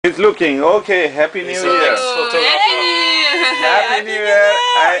It's looking okay. Happy New Year. Happy New Year.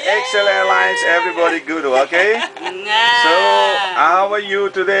 XL Airlines, everybody good, okay? So, how are you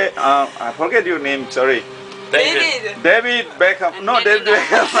today? I forget your name, sorry. David Beckham. No, David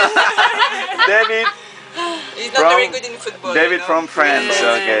Beckham. David. He's not very good in football. David from France,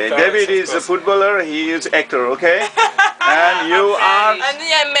 okay. David is a footballer, he is actor, okay? And you are? And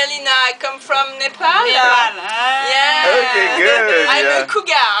I'm Melina, I come from Nepal. Yeah. Okay, good. I'm a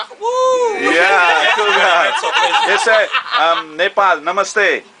cougar. Woo! Yeah, cougar. Yes, sir. Nepal,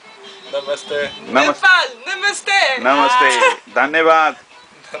 namaste. Namaste. Nepal, namaste. Namaste. Dhanyavad.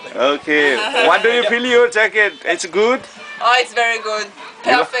 Okay. What do you feel your jacket? It's good? Oh, it's very good.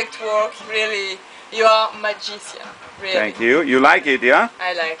 Perfect work, really. You are magician, really. Thank you. You like it, yeah?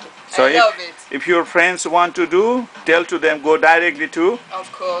 I like it. So I love it. If your friends want to do, tell to them, go directly to? Of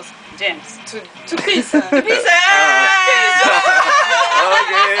course. James. To Pisa. To Pisa!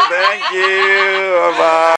 Okay, thank you. Bye-bye.